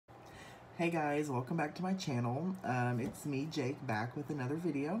Hey guys, welcome back to my channel. It's me, Jake, back with another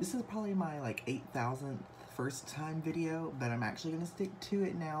video. This is probably my like 8,000th first time video, but I'm actually gonna stick to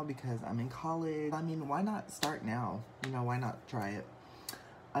it now because I'm in college. I mean, why not start now? You know, why not try it?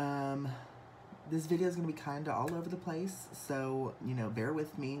 This video is gonna be kinda all over the place, so, you know, bear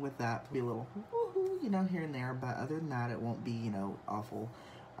with me with that. Be a little woohoo, you know, here and there, but other than that, it won't be, you know, awful.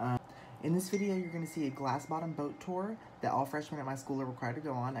 In this video, you're going to see a glass-bottom boat tour that all freshmen at my school are required to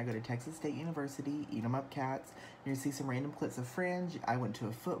go on. I go to Texas State University, Eat 'em Up Cats. You're going to see some random clips of Fringe. I went to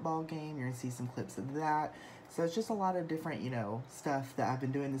a football game. You're going to see some clips of that. So it's just a lot of different, you know, stuff that I've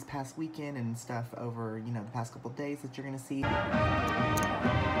been doing this past weekend and stuff over, you know, the past couple of days that you're going to see.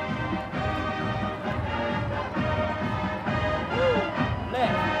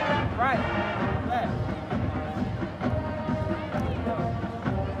 Left, right, left.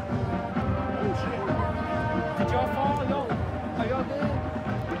 Did y'all fall? Yo, are y'all good?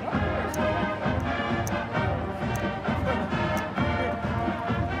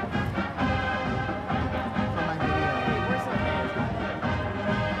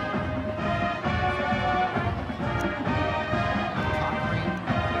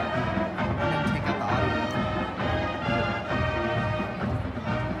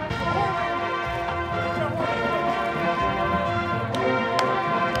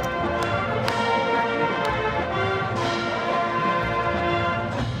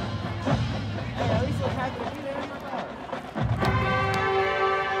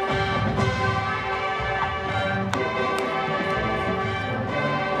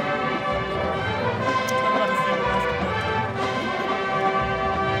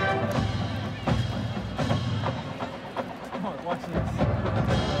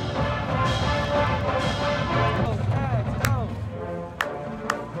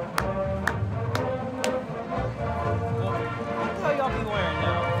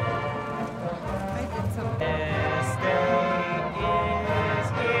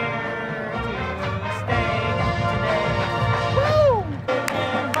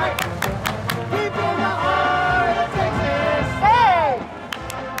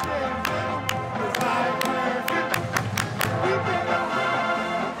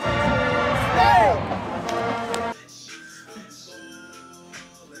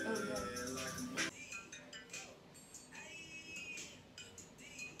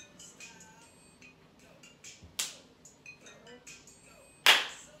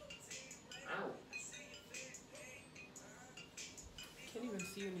 Can't even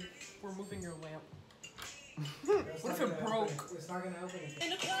see any. We're moving your lamp. What if it broke? It's not gonna open it.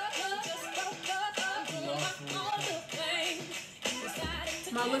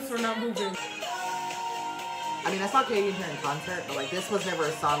 My lips are not moving. I mean, that's okay you hear in concert, but like this was never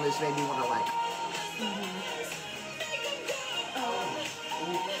a song that just made me want to like.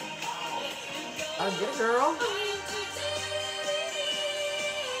 Oh, get it, girl.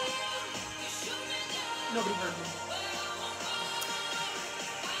 Nobody heard me.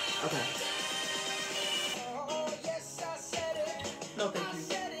 Okay. No, thank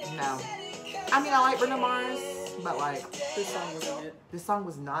you. No. I mean, I like Bruno Mars, but like This song wasn't it. this song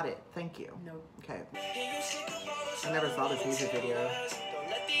was not it. Thank you. No. Okay. I never saw this music video.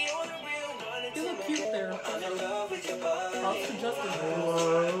 You look cute there. Props to Justin.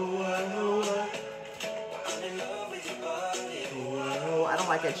 Whoa. I don't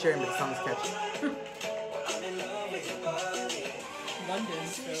like Ed Sheeran, but the song's catchy. London,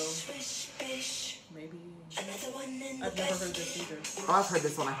 so maybe. I've never heard this either. Oh, I've heard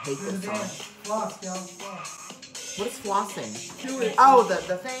this one. I hate this song. Floss, y'all, floss. What is flossing? Do it. Oh,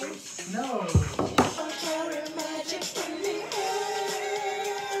 the thing? No.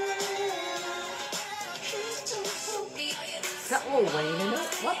 It's got Lil Wayne in it.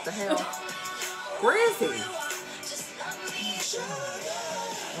 What the hell? Where is he?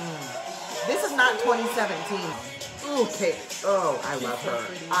 This is not 2017. Okay. Oh, I love her.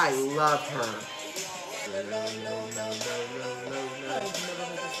 I love her.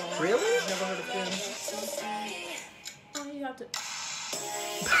 Really? Never heard of him. Oh, you have to.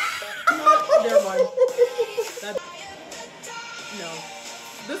 No, never mind. That. No.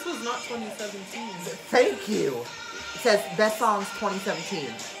 This was not 2017. Thank you. It says best songs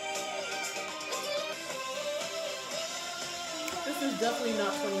 2017. This is definitely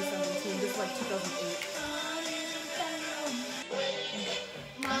not 2017. This is like 2008.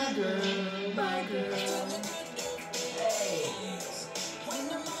 My girl, my girl.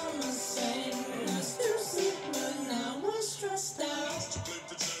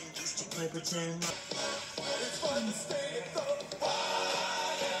 Play pretend.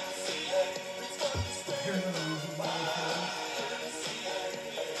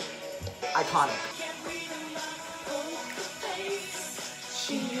 iconic.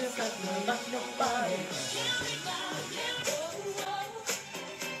 She is like nobody.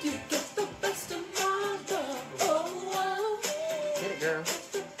 You get the best of my love. Oh, Get it, girl.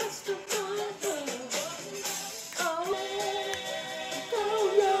 the best of my love. Oh, go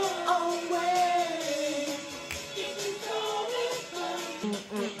your own way.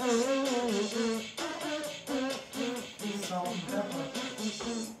 Salt and pepper.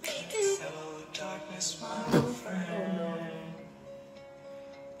 Hello, darkness, my old friend.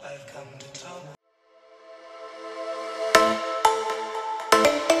 I've come to talk.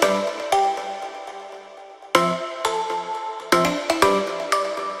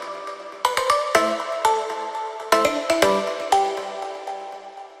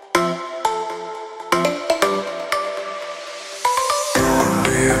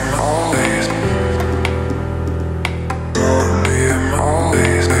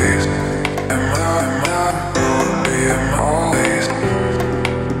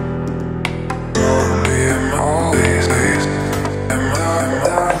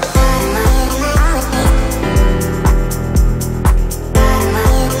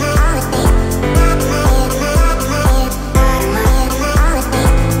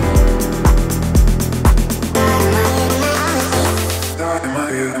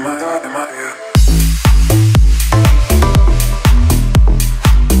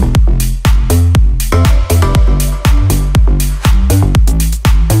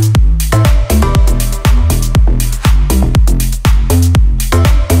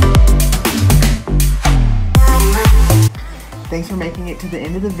 Thanks for making it to the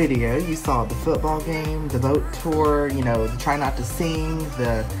end of the video. You saw the football game, the boat tour, you know, the try not to sing,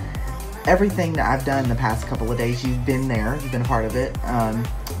 the everything that I've done the past couple of days. You've been there, you've been a part of it.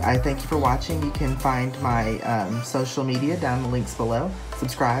 I thank you for watching. You can find my social media down in the links below.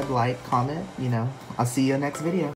 Subscribe, like, comment, you know. I'll see you in the next video.